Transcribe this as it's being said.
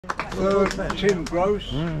Tim Gross.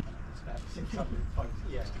 Hello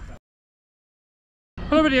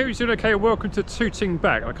everybody, hope you're doing okay. Welcome to Tooting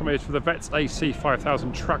Bec. I come here for the Vets AC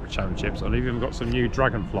 5000 Track Championships. I've even got some new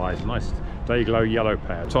Dragonflies, nice day-glow yellow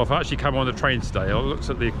pair. So I've actually come on the train today. I looked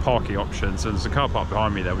at the parking options and there's a car park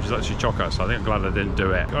behind me there which is actually chocker, so I think I'm glad I didn't do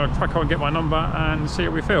it. I'll crack on and get my number and see how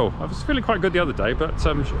we feel. I was feeling quite good the other day, but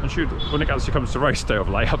when it actually comes to race day of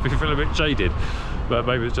late, I've been feeling a bit jaded. But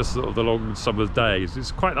maybe it's just sort of the long summer days.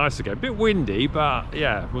 It's quite nice again. A bit windy, but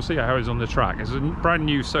yeah, we'll see how it's on the track. It's a brand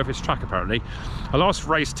new surface track apparently. I last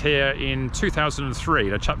raced here in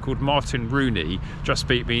 2003. A chap called Martin Rooney just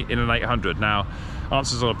beat me in an 800. Now,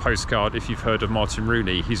 answers on a postcard if you've heard of Martin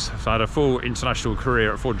Rooney. He's had a full international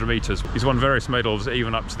career at 400 metres. He's won various medals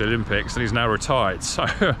even up to the Olympics and he's now retired. So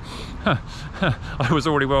I was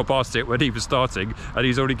already well past it when he was starting and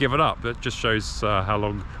he's already given up. That just shows how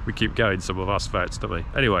long we keep going, some of us vets, don't we?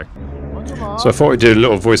 Anyway. So I thought we'd do a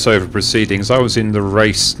little voiceover proceedings. I was in the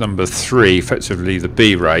race number 3, effectively the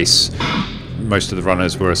B race. Most of the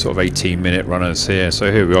runners were sort of 18-minute runners here.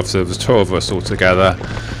 So here we are, there was 12 of us all together.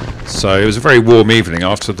 So it was a very warm evening.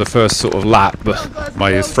 After the first sort of lap,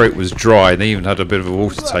 my throat was dry and they even had a bit of a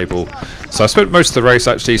water table. So I spent most of the race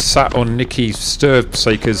actually sat on Nike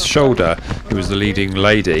ZoomX shoulder, who was the leading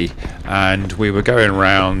lady, and we were going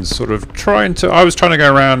around sort of I was trying to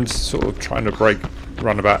go around sort of trying to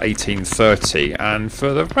run about 18:30, and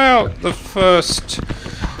for about the first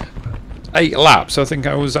 8 laps I think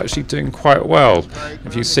I was actually doing quite well.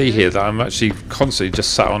 If you see here that I'm actually constantly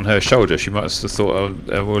just sat on her shoulder, she must have thought,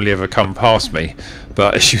 oh, will he ever come past me?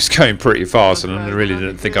 But she was going pretty fast and I really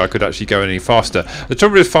didn't think I could actually go any faster. The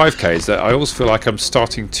trouble with 5k is that I always feel like I'm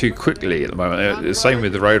starting too quickly at the moment. The same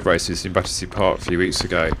with the road races in Battersea Park a few weeks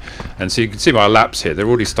ago. And so you can see my laps here, they're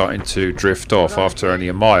already starting to drift off after only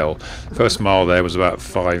a mile. First mile there was about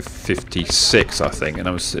 5:56 I think, and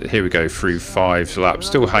here we go through 5 laps,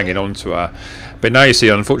 still hanging on to her. But now you see,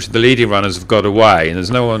 unfortunately, the leading runners have got away and there's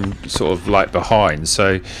no one sort of like behind.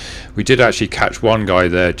 So we did actually catch one guy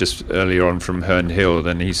there just earlier on from Herne Hill,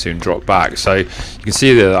 then he soon dropped back. So you can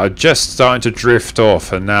see there I'm just starting to drift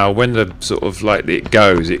off, and now when the sort of like it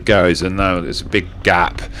goes, and now there's a big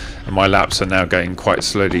gap and my laps are now going quite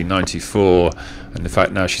slowly, 94. And in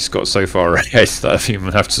fact now she's got so far ahead that I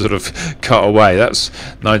even have to sort of cut away. That's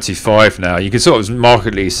 95 now. You can sort of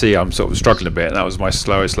markedly see I'm sort of struggling a bit, and that was my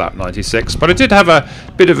slowest lap, 96. But I did have a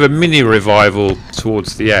bit of a mini revival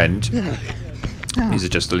towards the end. These are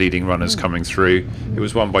just the leading runners coming through. It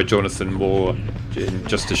was won by Jonathan Moore in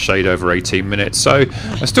just a shade over 18 minutes. So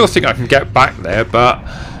I still think I can get back there, but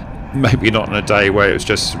maybe not on a day where it was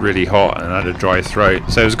just really hot and I had a dry throat.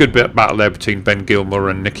 So it was a good bit of battle there between Ben Gilmore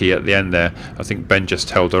and Nikki at the end there. I think Ben just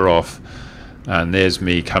held her off. And there's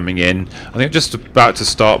me coming in. I think just about to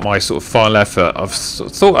start my sort of final effort. I've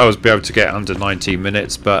thought I would be able to get under 19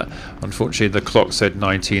 minutes, but unfortunately the clock said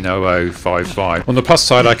 19:00:55. On the plus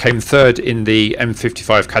side, I came 3rd in the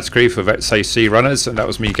M55 category for Vets AC runners, and that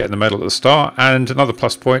was me getting the medal at the start. And another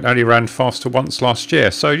plus point, I only ran faster once last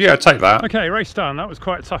year. So yeah, take that. Okay, race done. That was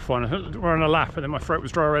quite a tough one. We're on a lap, and then my throat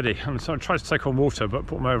was dry already. And so I tried to take on water, but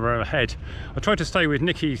put them over her head. I tried to stay with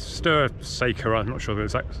Niki ZoomX. I'm not sure the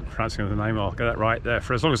exact pronouncing of the name. I'll get that right there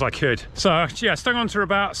for as long as I could. So yeah, stuck on to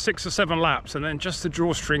about 6 or 7 laps, and then just the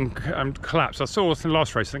drawstring collapsed. I saw in the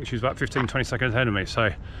last race, I think she was about 15-20 seconds ahead of me, so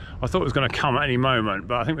I thought it was going to come at any moment,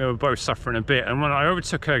 but I think we were both suffering a bit. And when I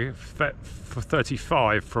overtook her for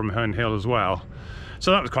 35 from Herne Hill as well,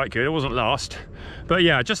 so that was quite good. It wasn't last, but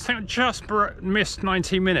yeah, just missed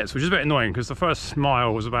 19 minutes, which is a bit annoying because the first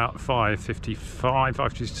mile was about 5:55,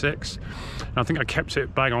 5:56, and I think I kept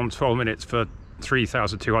it bang on 12 minutes for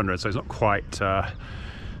 3,200, so it's not quite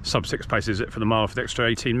sub 6 pace, is it, for the mile for the extra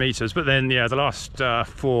 18 meters. But then yeah, the last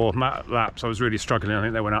 4 laps I was really struggling. I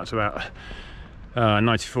think they went out to about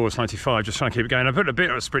 94 to 95, just trying to keep it going. I put a bit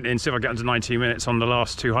of a sprint in, see if I get under 19 minutes on the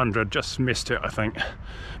last 200, just missed it I think.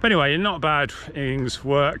 But anyway, not bad innings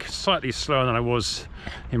work, slightly slower than I was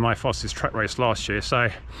in my fastest track race last year, so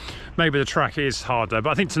maybe the track is harder. But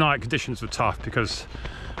I think tonight conditions were tough because,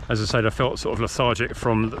 as I said, I felt sort of lethargic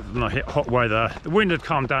from the hot weather. The wind had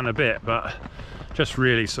calmed down a bit, but just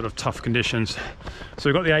really sort of tough conditions. So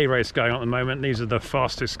we've got the A race going on at the moment. These are the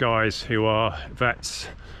fastest guys who are vets.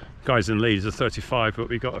 Guys in leads are 35, but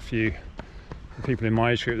we've got a few people in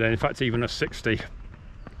my age group there. In fact, even a 60.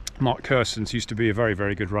 Mark Kirstens used to be a very,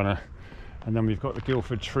 very good runner. And then we've got the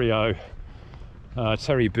Guildford trio,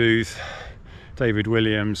 Terry Booth, David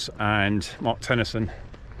Williams and Mark Tennyson.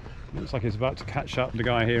 Looks like he's about to catch up the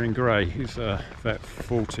guy here in grey. He's vet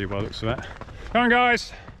 40 by the looks of it. Come on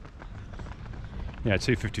guys! Yeah,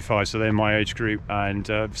 2:55. So they're my age group, and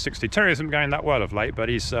 60. Terry isn't going that well of late, but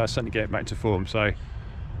he's certainly getting back to form. So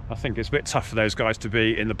I think it's a bit tough for those guys to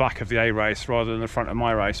be in the back of the A race rather than the front of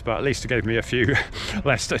my race, but at least it gave me a few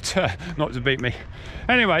less not to beat me.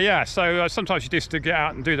 Anyway, yeah, so sometimes you just to get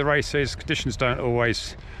out and do the races. Conditions don't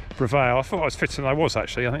always prevail. I thought I was fitter than I was,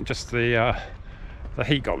 actually. I think just the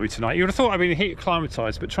heat got me tonight. You would have thought I'd been heat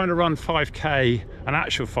acclimatised, but trying to run 5k, an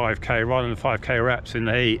actual 5k rather than 5k reps in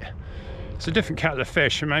the heat, it's a different kettle of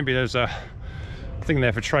fish. And maybe there's a thing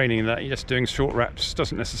there for training that you're just doing short reps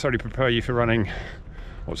doesn't necessarily prepare you for running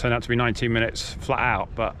what turned out to be 19 minutes flat out.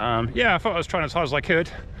 But yeah, I thought I was trying as hard as I could,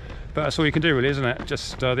 but that's all you can do really, isn't it?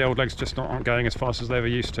 Just the old legs just aren't going as fast as they ever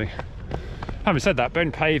used to. Having said that,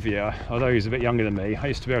 Ben Paviour, although he's a bit younger than me, I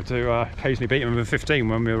used to be able to occasionally beat him with 15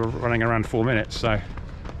 when we were running around 4 minutes, so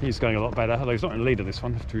he's going a lot better, although he's not in the lead of this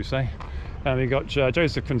one, have to say. We've got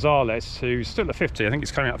Joseph Gonzalez, who's still at 50, I think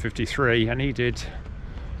he's coming out 53, and he did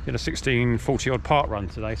a 16:40 odd park run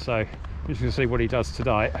today, so we're just going to see what he does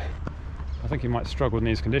tonight. I think he might struggle in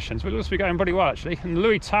these conditions, but it looks to be going pretty well actually. And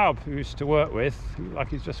Louis Tabb, who used to work with, like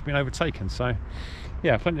he's just been overtaken. So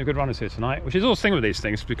yeah, plenty of good runners here tonight, which is all the thing with these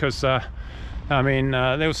things, because I mean,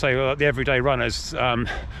 they all say, well, the everyday runners, well,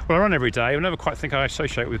 I run every day. I never quite think I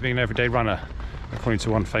associate with being an everyday runner, according to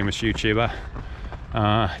one famous YouTuber.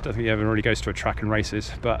 I don't think he ever really goes to a track and races,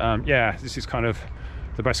 but yeah, this is kind of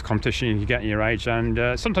the best competition you can get in your age,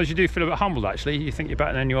 and sometimes you do feel a bit humbled actually. You think you're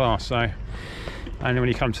better than you are, so. And when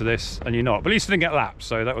you come to this and you're not, but at least you didn't get lapped,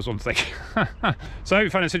 so that was one thing. So I hope you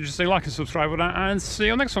found this interesting. Like and subscribe on that, and see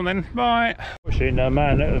you on the next one then. Bye. Pushing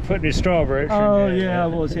man putting his Strava. Oh yeah, I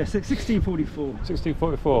was, yeah. 16:44.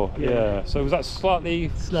 16:44. Yeah. So was that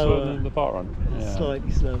slightly slower than the park run? Yeah.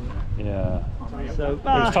 Slightly slower. Yeah. So it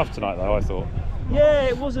was tough tonight though, I thought. Yeah,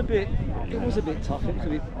 it was a bit tough. It was a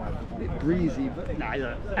bit breezy, but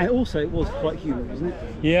no. And also it was quite humid, wasn't it?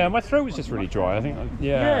 Yeah, my throat was just really dry. I think.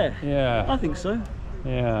 Yeah. I think so.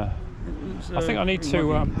 Yeah. I think I need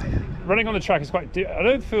to running on the track is quite. I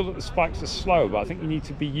don't feel that the spikes are slow, but I think you need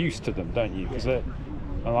to be used to them, don't you? Because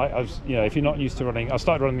you know, if you're not used to running, I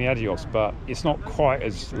started running the Adios, but it's not quite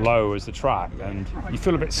as low as the track, and you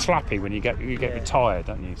feel a bit slappy when you get a bit tired,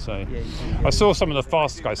 don't you? So I saw some of the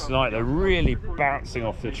fast guys tonight. They're really bouncing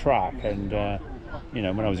off the track, and you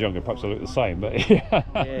know, when I was younger, perhaps I looked the same, but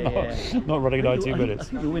not running 19 minutes. I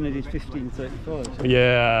think the winner did 15:35.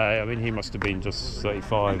 Yeah, I mean, he must have been just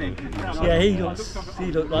 35. Yeah, he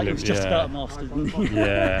looked like he was just about a master, didn't he?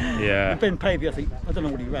 Yeah. Ben Paviour, I don't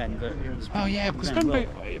know what he ran, but it was. Oh yeah, because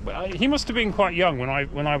he must have been quite young when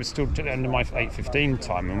I was still at the end of my 8:15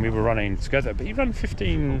 time, and we were running together. But he ran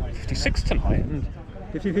 15:56 tonight. And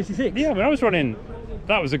 15:56. Yeah, when I was running.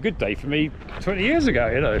 That was a good day for me 20 years ago,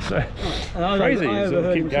 you know, so crazy. I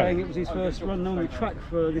overheard him saying it was his first run on the track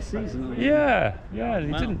for this season. Yeah, he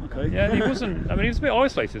didn't. Okay. Yeah, he wasn't, I mean, he was a bit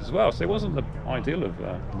isolated as well, so it wasn't the ideal of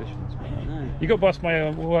conditions. No. You got past my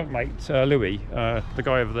workmate, Louis, the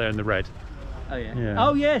guy over there in the red. Oh, yeah.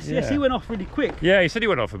 Oh, yes, he went off really quick. Yeah, he said he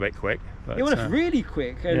went off a bit quick. But, he went off really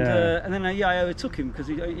quick, and then I overtook him because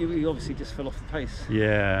he obviously just fell off the pace.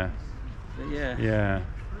 Yeah. But yeah.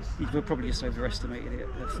 You probably just overestimated it.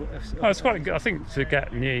 Oh, it's quite good, I think, to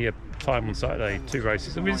get near your time on Saturday, 2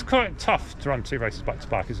 races. I mean, it's quite tough to run 2 races back to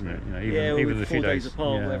back, isn't it? You know, even a few 4 days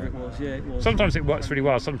apart, whatever it was. Yeah, it was. Sometimes it works really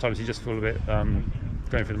well. Sometimes you just feel a bit going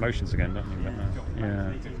through the motions again, don't you? But,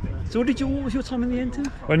 yeah. So what was your time in the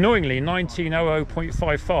end? Well, annoyingly,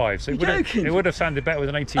 19:00.55. So it would have sounded better with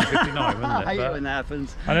an 18:59, wouldn't it? I hate when that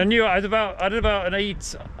happens. And I knew I had about an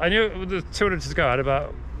 8. I knew with the 200 to go. I had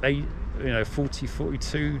about 8. 40,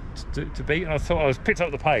 42 to beat, and I thought I was picked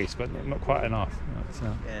up the pace, but not quite enough.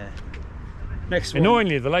 Yeah. Next one.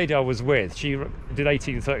 Annoyingly, the lady I was with, she did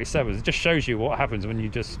 18:37. It just shows you what happens when you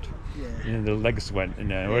just, the legs went in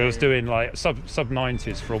there. I was doing like sub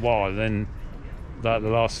 90s for a while, and then the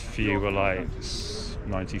last few were like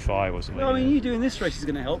 95 or something. Well, I mean, you doing this race is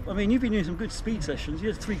going to help. I mean, you've been doing some good speed sessions. You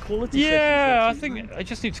had 3 quality sessions. Yeah, I think I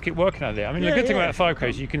just need to keep working at it. I mean, the good thing about 5K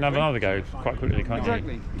is you can have another go quite quickly, can't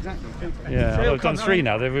you? Exactly. Yeah, I've done 3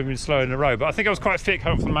 now. They've been slow in a row, but I think I was quite fit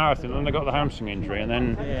coming from the marathon, and then I got the hamstring injury, and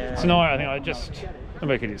then tonight I think I just. I'm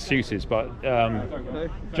making excuses, but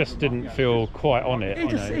just didn't feel quite on it.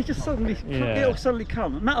 It just suddenly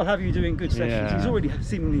come. Matt will have you doing good sessions. He's already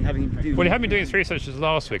seemingly having you do. Well, he had me doing 3 sessions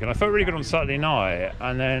last week, and I felt really good on Saturday night.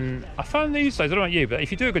 And then I found these days, I don't know about you, but if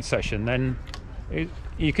you do a good session, then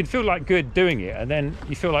you can feel like good doing it, and then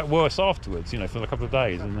you feel like worse afterwards. For a couple of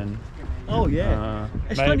days, and then. Oh yeah,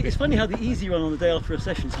 it's funny how the easy run on the day after a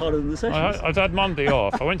session is harder than the sessions. I'd had Monday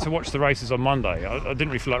off. I went to watch the races on Monday. I didn't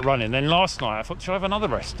really feel like running. Then last night I thought, should I have another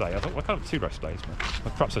rest day? I thought, well, I can't have 2 rest days.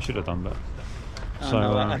 But perhaps I should have done, but So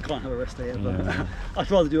I can't have a rest day ever. Yeah. I'd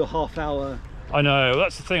rather do a half-hour. I know,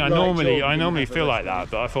 that's the thing. I Right, normally John, feel like that,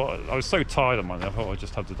 but I thought I was so tired on Monday. I thought I'd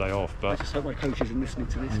just have the day off. I But just hope my coach isn't listening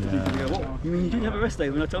to this. Yeah. Go, what? You mean you didn't have a rest day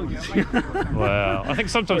when I told you to? well, I think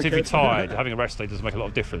sometimes if Okay. you're tired, having a rest day doesn't make a lot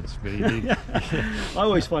of difference. But you need, I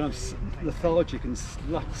always find I'm lethargic and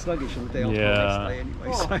sluggish on the day after a rest day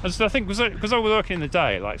anyway. So. And so I think because I was working in the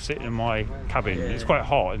day, like sitting in my cabin, it's quite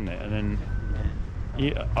hot, isn't it? And then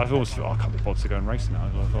I've always thought, I can't be bothered to go and race now.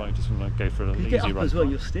 I thought I just want to go for an You easy get up run. as well,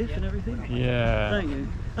 you're stiff and everything. Yeah. Don't you?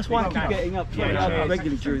 That's why I keep getting up. Trying to get up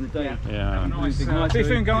regularly during the day. Yeah. Stay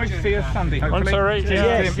soon, guys. See you Sunday. I'm sorry.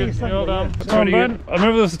 Yes, Good. yes, Well done. yes. Come on, Ben. I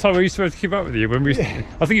remember there was a time we used to be able to keep up with you when we.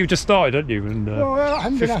 I think you just started, didn't you? And, Well, I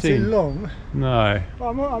haven't been at it 15. long. No. But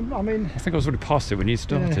I mean, I think I was already past it when you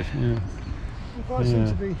started. Yeah. I seem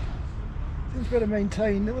to be able to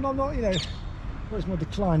maintain. Well, I'm not, whereas my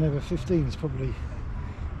decline over 15 is probably,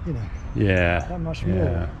 Yeah. that much Yeah.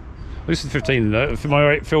 more. This is 15. My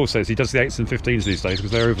mate Phil says he does the 8s and 15s these days because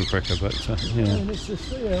they're over quicker. But yeah. And it's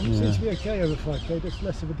just, it seems to be okay over 5k, just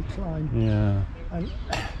less of a decline. Yeah. And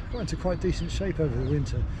got into quite decent shape over the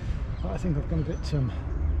winter. But I think I've gone a bit.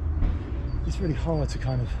 It's really hard to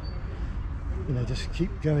kind of, just keep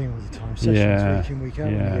going all the time. Sessions week in, week out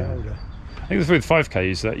when you get older. I think the thing with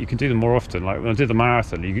 5Ks that you can do them more often. Like when I did the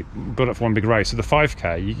marathon, you got up for one big race. So the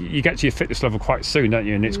 5K, you get to your fitness level quite soon, don't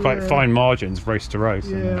you? And it's quite fine margins race to race.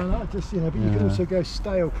 Yeah, and I just, but you can also go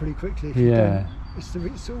stale pretty quickly. If you don't.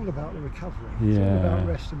 It's all about the recovery. It's all about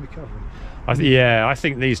rest and recovery. I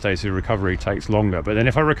think these days the recovery takes longer. But then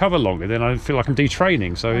if I recover longer, then I feel like I'm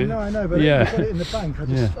detraining. So I know, but you've got it in the bank. I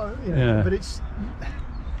just, but it's,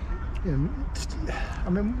 I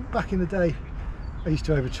mean, back in the day, I used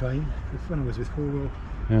to overtrain when I was with Horwell.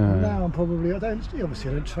 Now I'm probably, obviously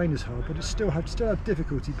I don't train as hard, but I still have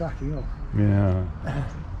difficulty backing off. Yeah.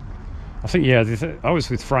 I think I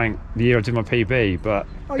was with Frank the year I did my PB, but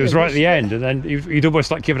it was right at the end, and then you'd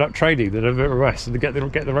almost like given up training, then have a bit of rest, and get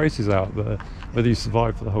the races out. But whether you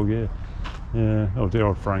survived for the whole year, oh dear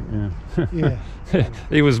old Frank,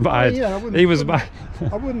 he was bad. He was bad.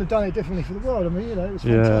 I wouldn't have done it differently for the world. I mean, it was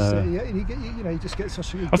fantastic. You just get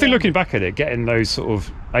such a good. I think looking back at it, getting those sort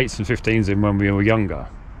of 8s and 15s in when we were younger.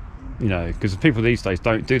 Because people these days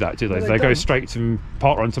don't do that, do they? They go straight to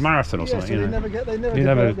parkrun to marathon or something. So they never get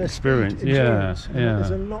experience. There's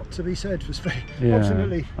a lot to be said for speed.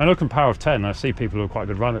 Ultimately, I look in Power of 10. I see people who are quite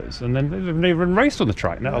good runners, and then they've never even raced on the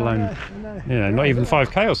track, let alone, not even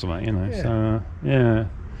 5K or something. So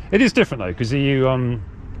it is different though, because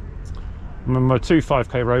my 2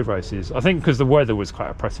 5K road races. I think because the weather was quite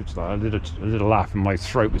oppressive today. I did a lap and my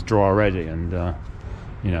throat was dry already, and.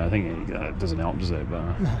 I think it doesn't help, does it?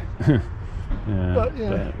 But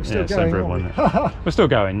we're still going. We're still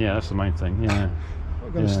going. Yeah, that's the main thing. Yeah.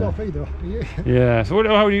 Not going to stop either. Are you? Yeah. So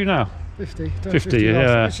how old are you now? 50. 50.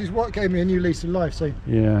 Yeah. Which is what gave me a new lease of life. So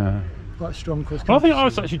quite strong course. Well, I think I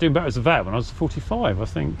was actually doing better as a vet when I was 45. I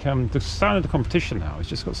think the standard of the competition now has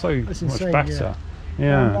just got so much better.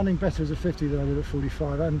 Yeah. I'm running better as a 50 than I did at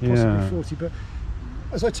 45 and possibly 40. But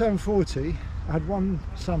as I turned 40, I had one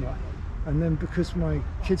summer. And then because my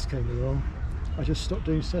kids came along, I just stopped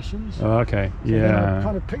doing sessions. Oh, okay. So then I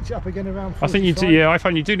kind of picked it up again around 45. I think you do. I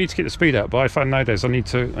find you do need to keep the speed up, but I find nowadays I need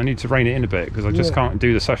to rein it in a bit because I just can't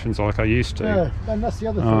do the sessions like I used to. Yeah, and that's the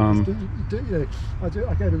other thing. I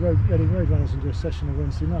go to Reading Road Runners and do a session on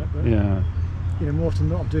Wednesday night, but more often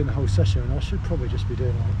than not I'm doing the whole session, and I should probably just be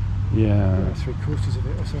doing 3 quarters of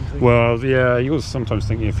it or something. Well, you also sometimes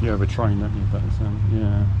think if you overtrain, don't you? But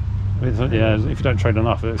if you don't train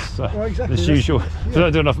enough, it's usual. If I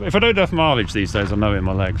don't do enough mileage these days, I know it in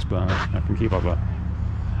my legs, but I can keep up with it.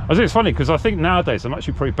 I think it's funny because I think nowadays I'm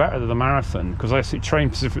actually probably better than the marathon because I actually train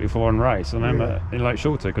specifically for one race, and I'm in like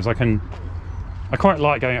shorter because I quite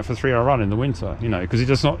like going out for a 3-hour run in the winter, because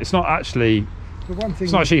it's not actually. The one thing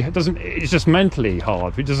it's just mentally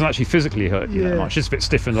hard. It doesn't actually physically hurt you that much. It's just a bit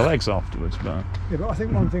stiff in the legs afterwards. But I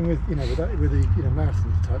think one thing with the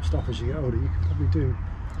marathon type stuff as you get older, you can probably do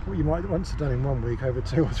what you might once have done in 1 week over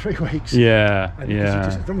 2 or 3 weeks.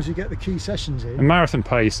 As long as you get the key sessions in. And marathon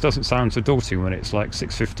pace doesn't sound so daunting when it's like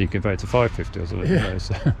 6:50 compared to 5:50 or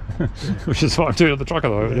something. Which is what I'm doing on the track at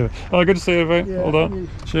the moment. Oh, good to see you, mate. Hold on.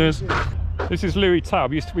 Cheers. This is Louis Tabb.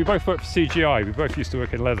 We both worked for CGI. We both used to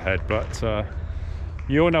work in Leatherhead, but.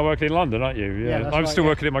 You're now working in London, aren't you? Yeah, I'm still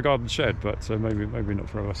working in my garden shed, but maybe not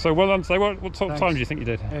forever. So well done. So what time do you think you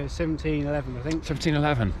did? 17:11, I think.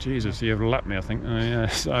 17:11. Jesus, you lapped me, I think.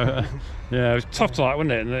 So it was tough tonight,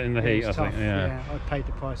 wasn't it? In the heat, I think. Yeah, I paid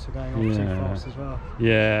the price for going off too fast as well.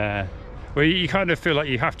 Yeah. Well, you kind of feel like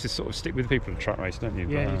you have to sort of stick with people at track race, don't you?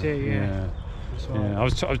 Yeah, you do. Yeah. That's right. Yeah, I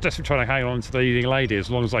was desperately trying to hang on to the leading lady as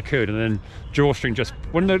long as I could, and then drawstring just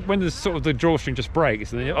when the sort of the drawstring just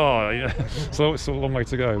breaks, and then so it's a long way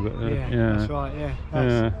to go. But yeah, that's right. Yeah.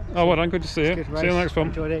 Yeah. Oh, well done. Good to see you. See you on the next one.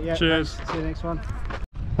 Enjoyed it. Yeah. Cheers. Thanks. See you next one.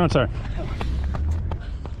 Oh, sorry.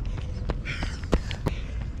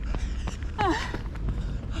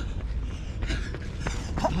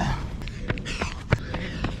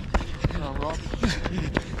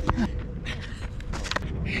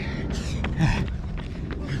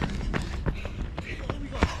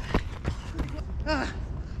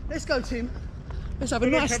 Let's go, Tim. Let's have a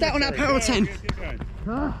nice stat on that power 10.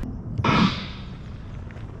 Well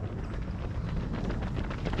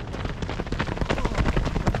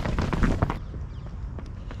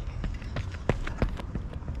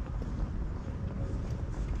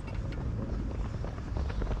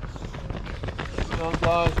done,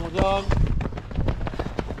 guys, well done.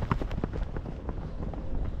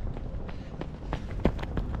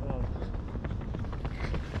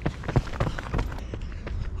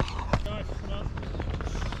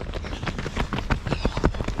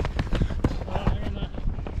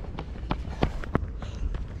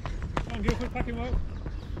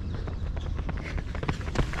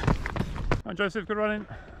 Hi Joseph, good running.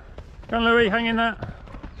 Go on Louis, hang in there.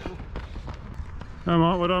 Oh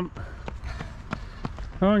Mark, well done.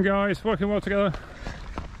 Come on guys, working well together.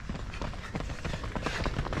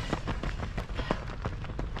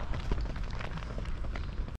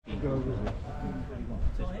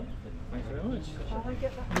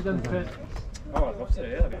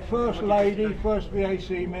 First lady, first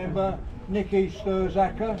VAC member, Nike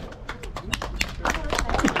ZoomX.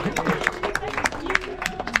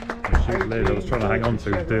 She was the lady I was trying to hang on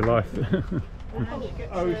to dear life. 03.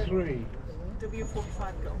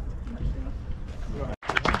 W45 goal.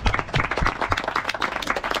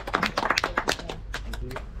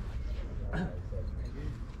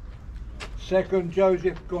 Second,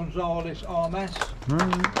 Joseph Gonzalez-Armas.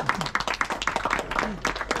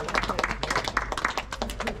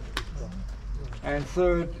 And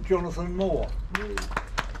third, Jonathan Moore.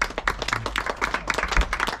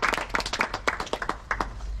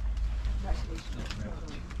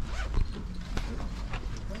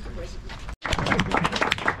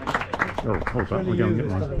 Oh, hold up, we're going to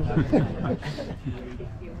get one.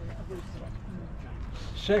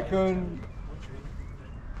 Second,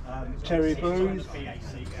 Terry Booth.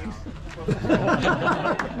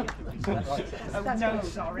 No,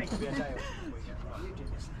 sorry.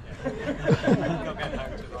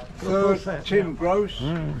 Third, Tim Gross.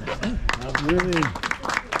 Really?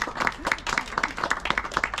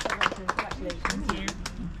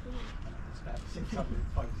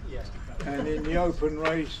 And in the open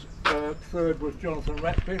race, third was Jonathan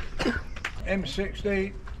Ratcliffe.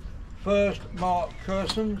 M60, first Mark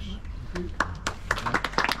Kersons.